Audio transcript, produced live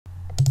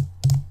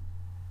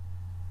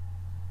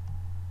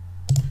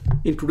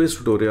In today's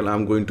tutorial,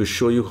 I'm going to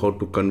show you how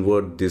to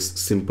convert this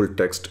simple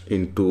text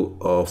into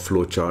a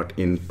flowchart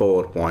in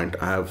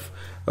PowerPoint. I have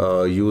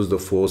used the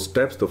 4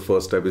 steps. The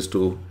first step is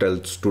to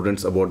tell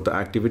students about the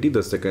activity.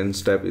 The second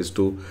step is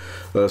to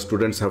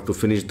students have to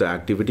finish the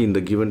activity in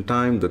the given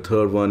time. The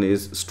third one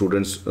is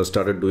students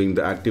started doing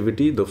the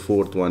activity. The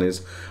fourth one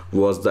is,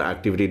 was the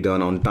activity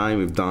done on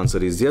time? If the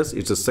answer is yes,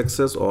 it's a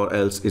success, or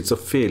else it's a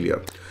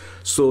failure.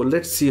 So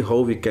let's see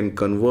how we can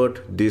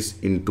convert this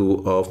into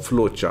a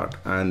flowchart,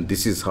 and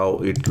this is how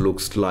it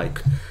looks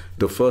like.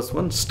 The first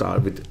one,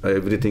 start with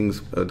everything.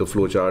 The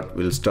flowchart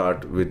will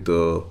start with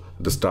the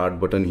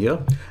start button here,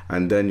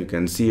 and then you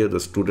can see here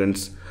the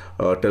students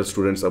tell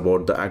students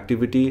about the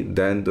activity.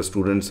 Then the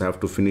students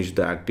have to finish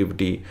the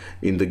activity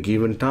in the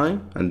given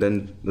time, and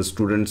then the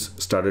students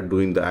started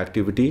doing the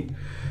activity.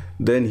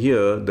 Then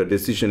here the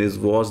decision is,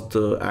 was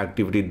the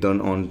activity done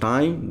on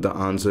time? The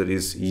answer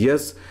is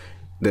yes,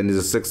 then is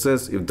a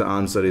success. If the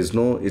answer is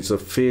no, it's a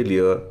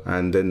failure,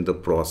 and then the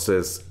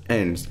process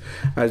ends.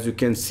 As you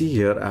can see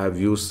here, I have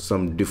used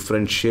some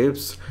different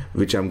shapes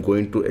which I'm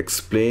going to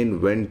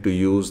explain when to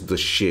use the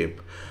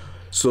shape.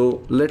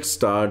 So let's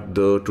start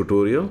the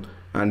tutorial,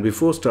 and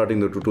before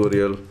starting the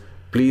tutorial,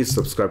 please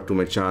subscribe to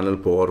my channel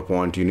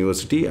PowerPoint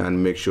University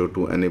and make sure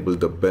to enable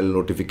the bell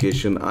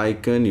notification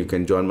icon. You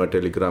can join my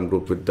Telegram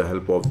group with the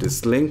help of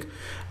this link,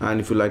 and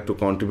if you like to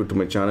contribute to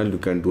my channel, you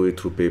can do it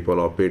through PayPal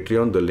or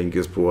Patreon. The link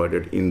is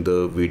provided in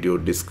the video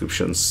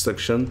description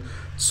section.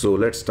 So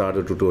let's start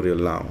the tutorial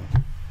now.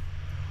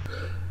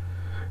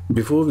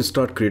 Before we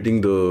start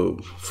creating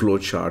the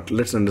flowchart,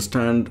 let's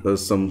understand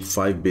some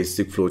 5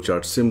 basic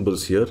flowchart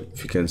symbols here.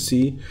 If you can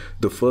see,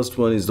 the first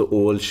one is the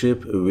oval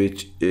shape,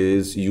 which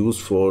is used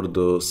for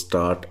the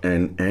start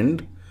and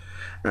end,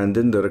 and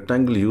then the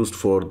rectangle used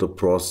for the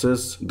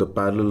process, the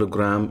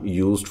parallelogram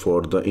used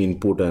for the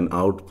input and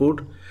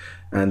output,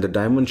 and the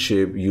diamond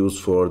shape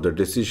used for the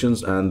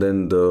decisions, and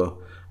then the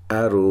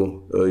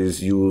arrow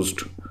is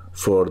used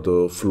for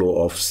the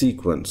flow of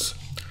sequence.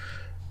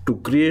 To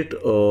create a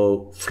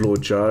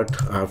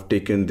flowchart, I have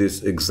taken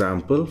this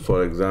example.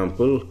 For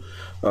example,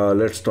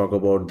 let's talk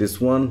about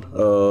this one.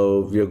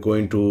 We are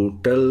going to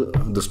tell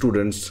the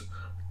students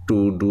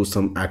to do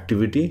some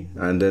activity,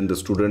 and then the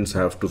students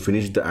have to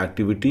finish the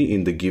activity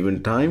in the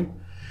given time.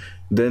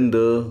 Then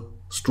the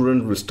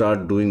student will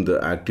start doing the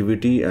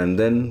activity, and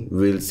then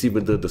we'll see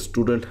whether the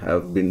student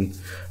have been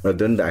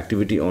done the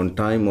activity on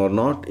time or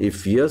not.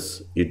 If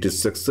yes, it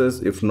is success.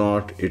 If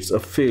not, it's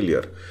a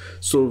failure.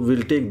 So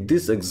we'll take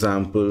this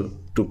example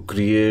to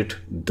create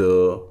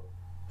the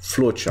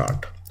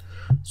flowchart.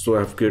 So I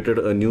have created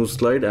a new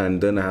slide,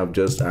 and then I have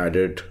just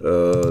added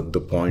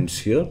the points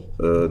here,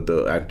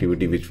 the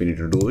activity which we need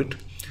to do it.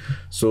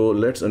 So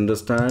let's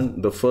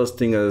understand. The first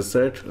thing, as I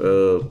said,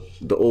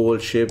 the oval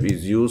shape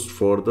is used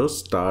for the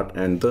start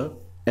and the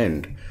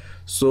end.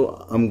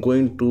 So I'm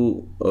going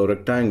to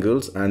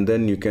rectangles, and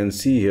then you can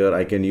see here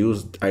I can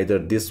use either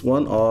this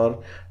one,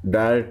 or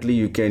directly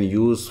you can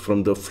use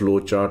from the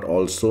flowchart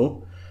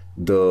also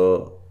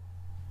the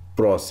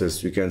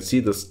process. You can see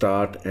the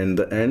start and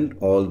the end,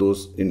 all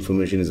those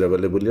information is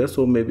available here.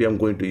 So maybe I'm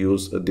going to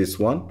use this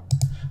one,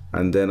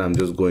 and then I'm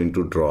just going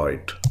to draw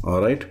it.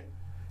 All right,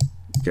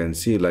 you can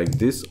see like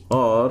this,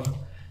 or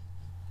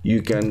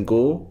you can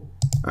go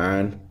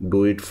and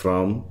do it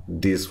from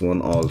this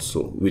one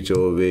also,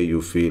 whichever way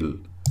you feel.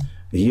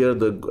 Here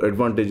the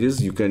advantage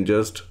is you can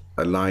just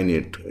align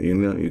it,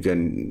 you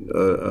can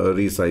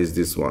resize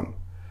this one.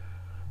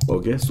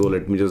 Okay, so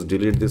let me just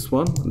delete this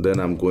one, then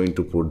I'm going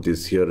to put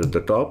this here at the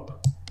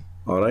top.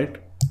 All right,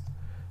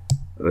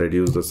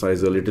 reduce the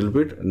size a little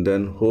bit, and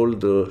then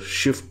hold the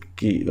shift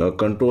key,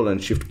 control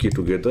and shift key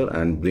together,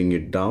 and bring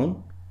it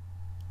down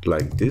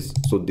like this.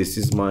 So this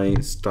is my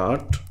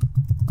start,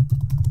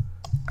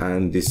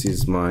 and this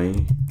is my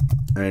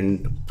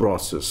end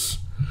process.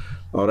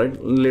 All right,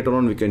 later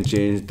on we can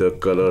change the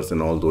colors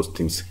and all those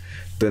things.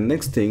 The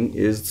next thing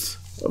is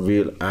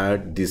we'll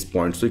add these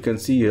points. So you can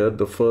see here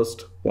the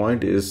first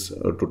point is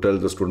to tell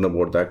the student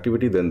about the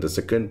activity, then the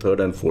second, third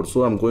and fourth.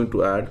 So I'm going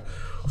to add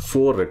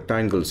 4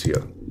 rectangles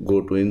here.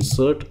 Go to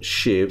insert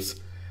shapes,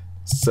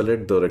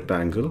 select the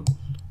rectangle.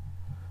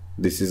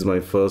 This is my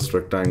first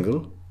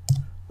rectangle.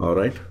 All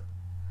right,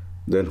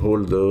 then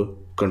hold the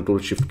control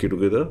shift key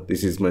together.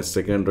 This is my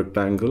second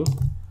rectangle,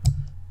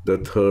 the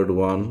third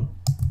one,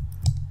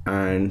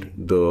 and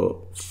the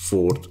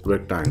fourth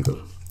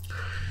rectangle.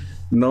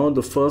 Now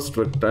the first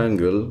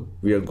rectangle,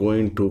 we are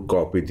going to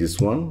copy this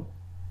one,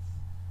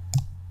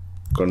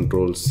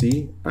 Control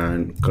C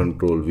and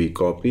Control V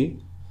copy.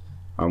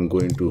 I'm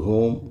going to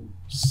home,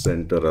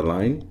 center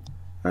align,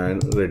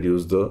 and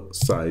reduce the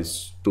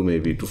size to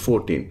maybe to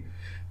 14.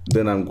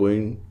 Then I'm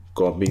going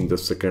copying the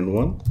second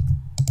one,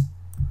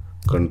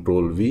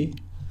 Control V,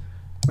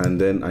 and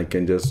then I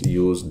can just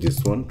use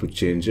this one to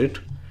change it.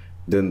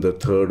 Then the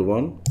third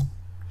one,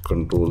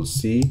 Control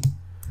C,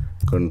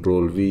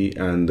 Control V,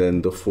 and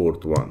then the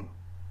fourth one,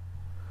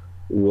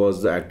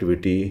 was the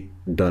activity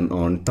done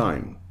on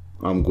time.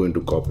 I'm going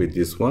to copy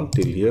this one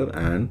till here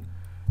and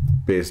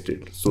paste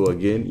it. So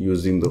again,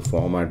 using the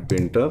format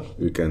printer,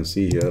 you can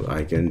see here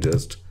I can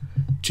just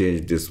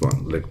change this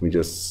one. Let me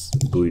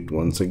just do it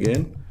once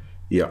again.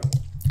 Yeah,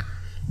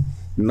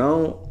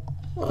 now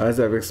as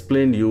I've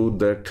explained you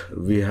that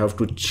we have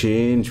to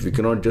change, we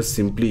cannot just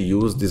simply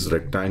use these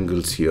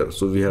rectangles here,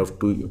 so we have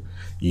to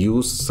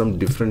use some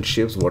different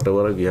shapes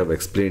whatever we have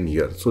explained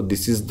here. So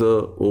this is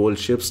the oval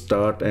shape,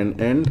 start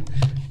and end.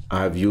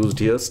 I have used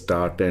here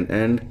start and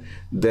end.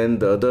 Then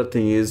the other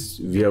thing is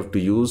we have to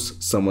use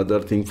some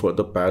other thing for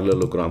the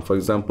parallelogram. For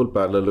example,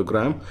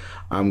 parallelogram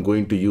I'm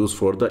going to use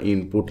for the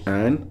input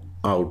and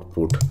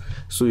output.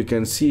 So you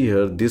can see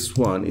here this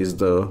one is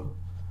the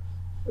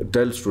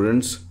tell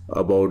students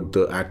about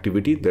the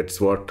activity.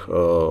 That's what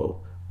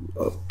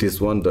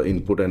this one, the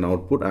input and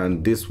output,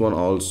 and this one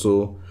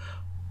also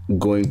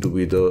going to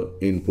be the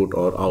input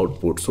or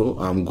output. So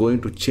I'm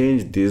going to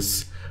change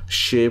this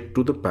shape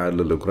to the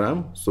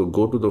parallelogram. So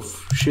go to the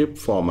shape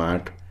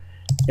format,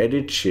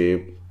 edit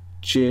shape,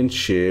 change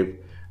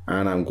shape,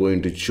 and I'm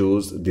going to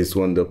choose this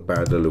one, the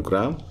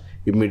parallelogram.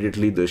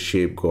 Immediately the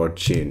shape got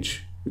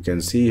changed, you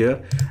can see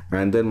here.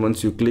 And then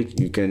once you click,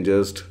 you can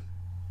just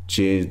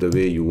change the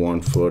way you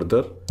want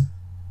further.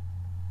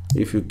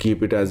 If you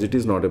keep it as it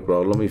is, not a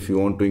problem. If you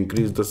want to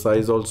increase the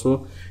size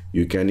also,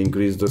 you can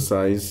increase the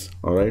size.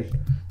 All right,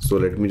 so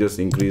let me just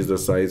increase the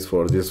size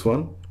for this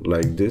one.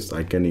 Like this,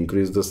 I can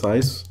increase the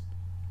size.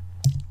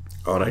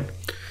 All right,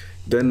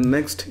 then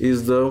next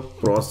is the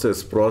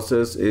process.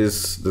 Process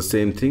is the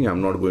same thing.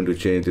 I'm not going to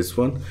change this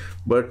one,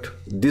 but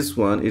this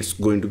one it's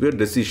going to be a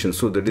decision.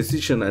 So the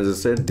decision, as I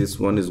said, this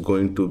one is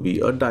going to be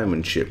a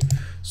diamond shape.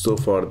 So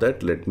for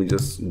that, let me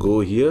just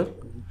go here,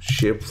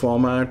 shape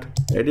format,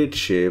 edit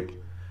shape.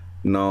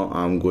 Now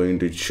I'm going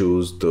to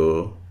choose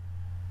the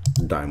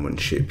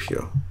diamond shape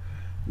here.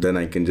 Then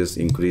I can just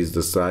increase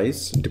the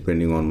size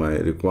depending on my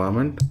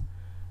requirement.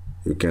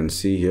 You can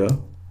see here.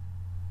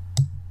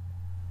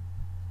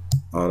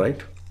 All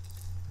right,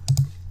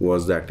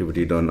 was the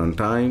activity done on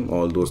time,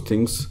 all those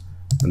things,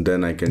 and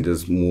then I can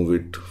just move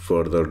it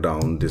further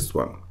down this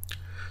one.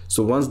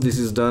 So once this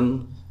is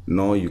done,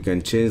 now you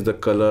can change the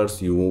colors.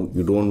 You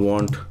don't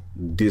want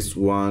this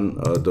one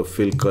the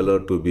fill color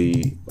to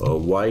be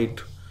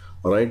white.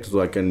 All right, so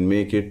I can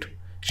make it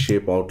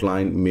shape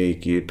outline,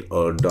 make it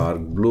a dark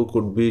blue,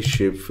 could be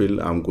shape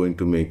fill. I'm going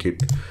to make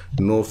it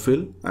no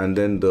fill, and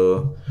then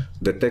the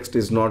text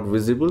is not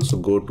visible. So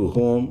go to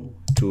home,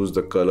 choose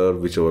the color,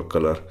 whichever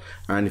color,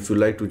 and if you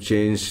like to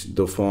change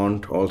the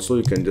font also,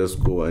 you can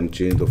just go and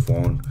change the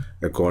font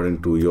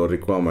according to your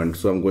requirement.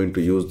 So I'm going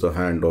to use the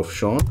hand of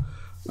Sean,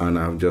 and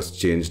I've just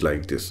changed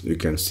like this, you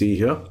can see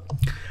here.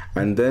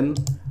 And then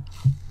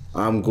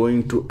I'm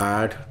going to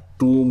add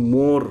two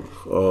more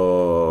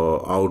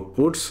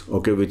outputs,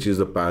 okay, which is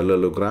the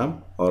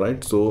parallelogram. All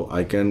right, so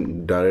I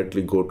can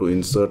directly go to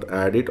insert,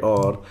 add it,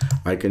 or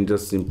I can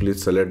just simply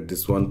select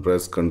this one,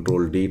 press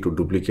Ctrl D to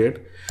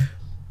duplicate.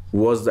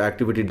 Was the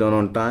activity done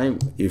on time?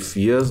 If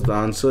yes, the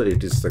answer,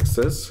 it is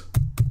success.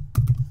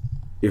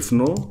 If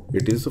no,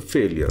 it is a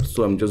failure.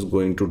 So I'm just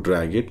going to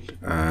drag it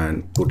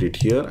and put it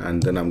here,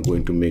 and then I'm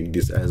going to make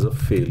this as a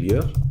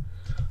failure.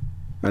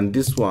 And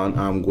this one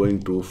I'm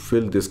going to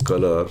fill this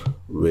color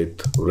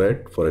with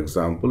red, for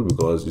example,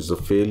 because it's a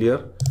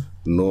failure,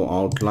 no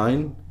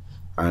outline.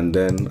 And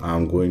then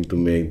I'm going to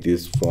make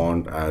this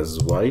font as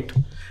white,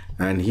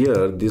 and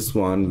here this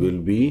one will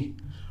be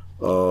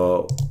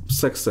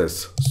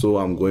success. So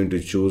I'm going to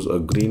choose a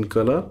green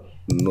color,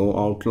 no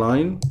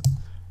outline,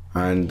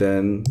 and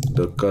then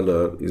the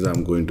color is,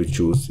 I'm going to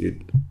choose it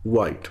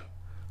white.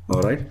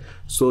 All right,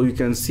 so you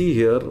can see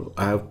here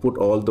I have put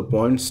all the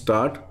points.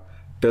 Start,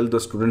 tell the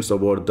students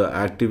about the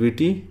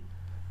activity,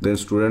 then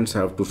students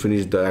have to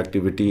finish the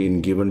activity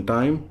in given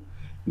time,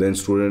 then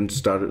students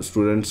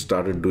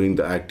started doing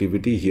the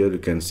activity. Here you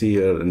can see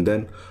here, and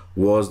then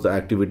was the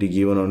activity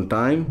given on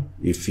time?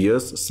 If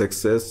yes,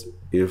 success.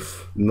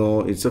 If no,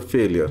 it's a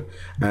failure,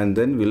 and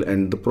then we'll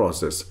end the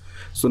process.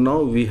 So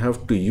now we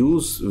have to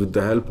use with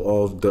the help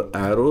of the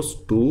arrows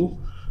to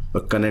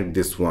connect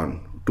this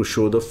one to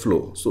show the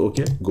flow. So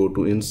okay, go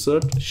to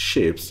insert,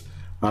 shapes,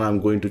 and I'm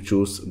going to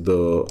choose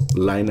the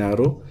line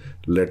arrow.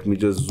 Let me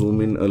just zoom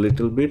in a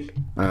little bit,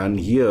 and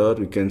here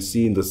you can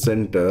see in the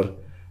center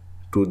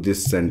to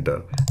this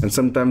center, and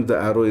sometimes the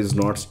arrow is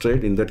not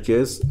straight. In that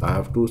case, I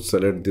have to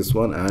select this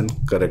one and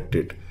correct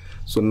it.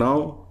 So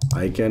now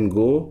I can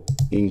go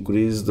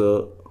increase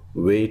the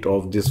weight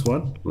of this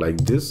one like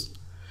this.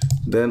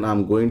 Then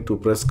I'm going to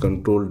press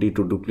Ctrl D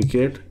to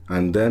duplicate,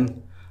 and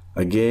then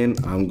again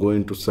I'm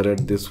going to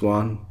select this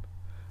one,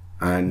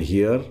 and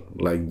here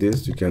like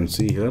this, you can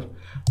see here.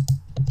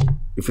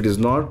 If it is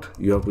not,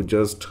 you have to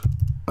just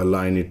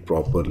align it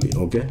properly.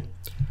 Okay,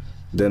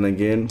 then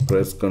again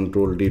press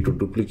Ctrl D to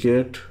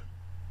duplicate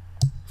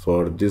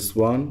for this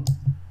one.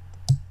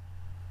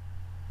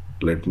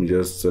 Let me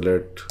just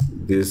select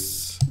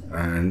this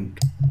and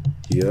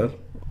here,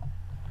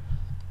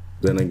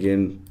 then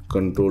again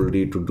Ctrl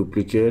D to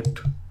duplicate,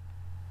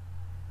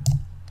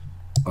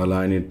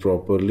 align it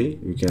properly.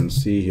 You can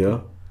see here.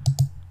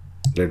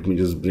 Let me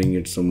just bring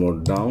it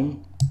somewhat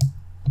down.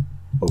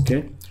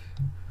 Okay,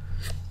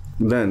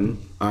 then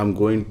I'm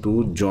going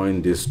to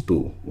join these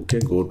two. Okay,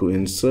 go to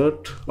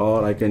insert,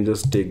 or I can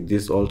just take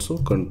this also,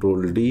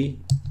 Control D,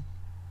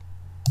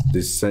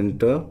 this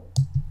center,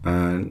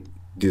 and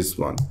this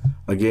one.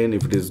 Again,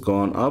 if it is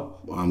gone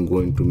up, I'm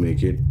going to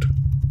make it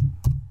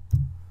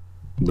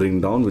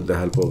bring down with the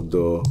help of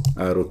the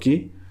arrow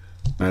key,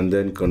 and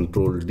then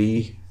Control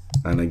D,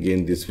 and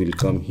again this will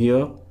come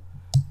here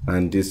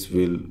and this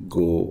will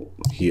go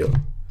here.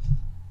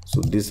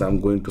 So this I'm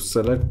going to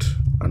select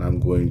and I'm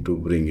going to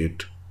bring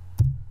it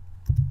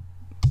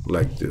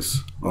like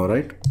this. All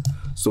right,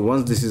 so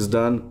once this is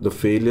done, the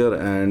failure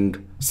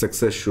and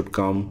success should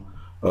come.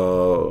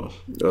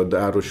 The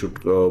arrow should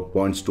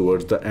points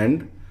towards the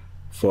end.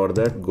 For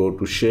that, go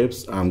to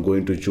shapes. I'm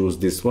going to choose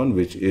this one,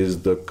 which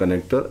is the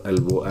connector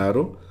elbow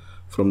arrow.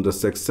 From the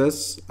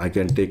success, I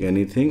can take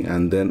anything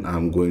and then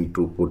I'm going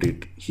to put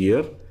it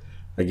here.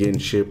 Again,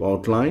 shape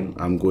outline,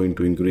 I'm going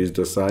to increase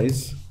the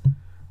size.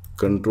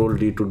 Control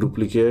D to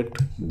duplicate.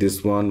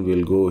 This one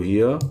will go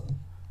here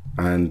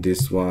and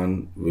this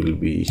one will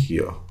be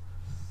here.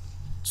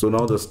 So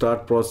now the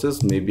start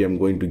process, maybe I'm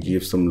going to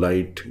give some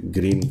light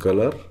green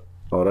color.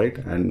 All right,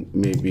 and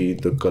maybe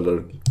the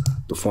color,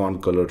 the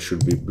font color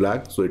should be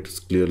black so it's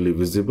clearly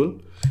visible.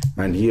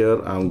 And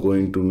here I'm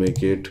going to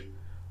make it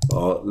a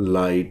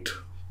light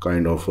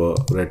kind of a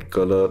red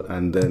color,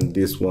 and then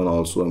this one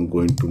also I'm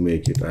going to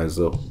make it as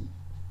a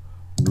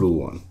blue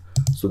one.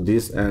 So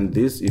this and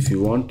this, if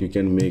you want, you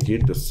can make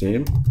it the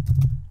same,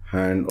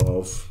 hand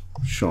of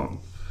Sean,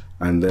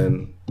 and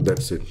then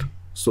that's it.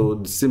 So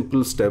the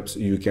simple steps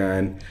you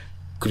can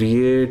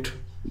create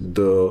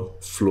the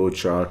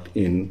flowchart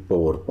in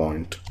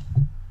PowerPoint.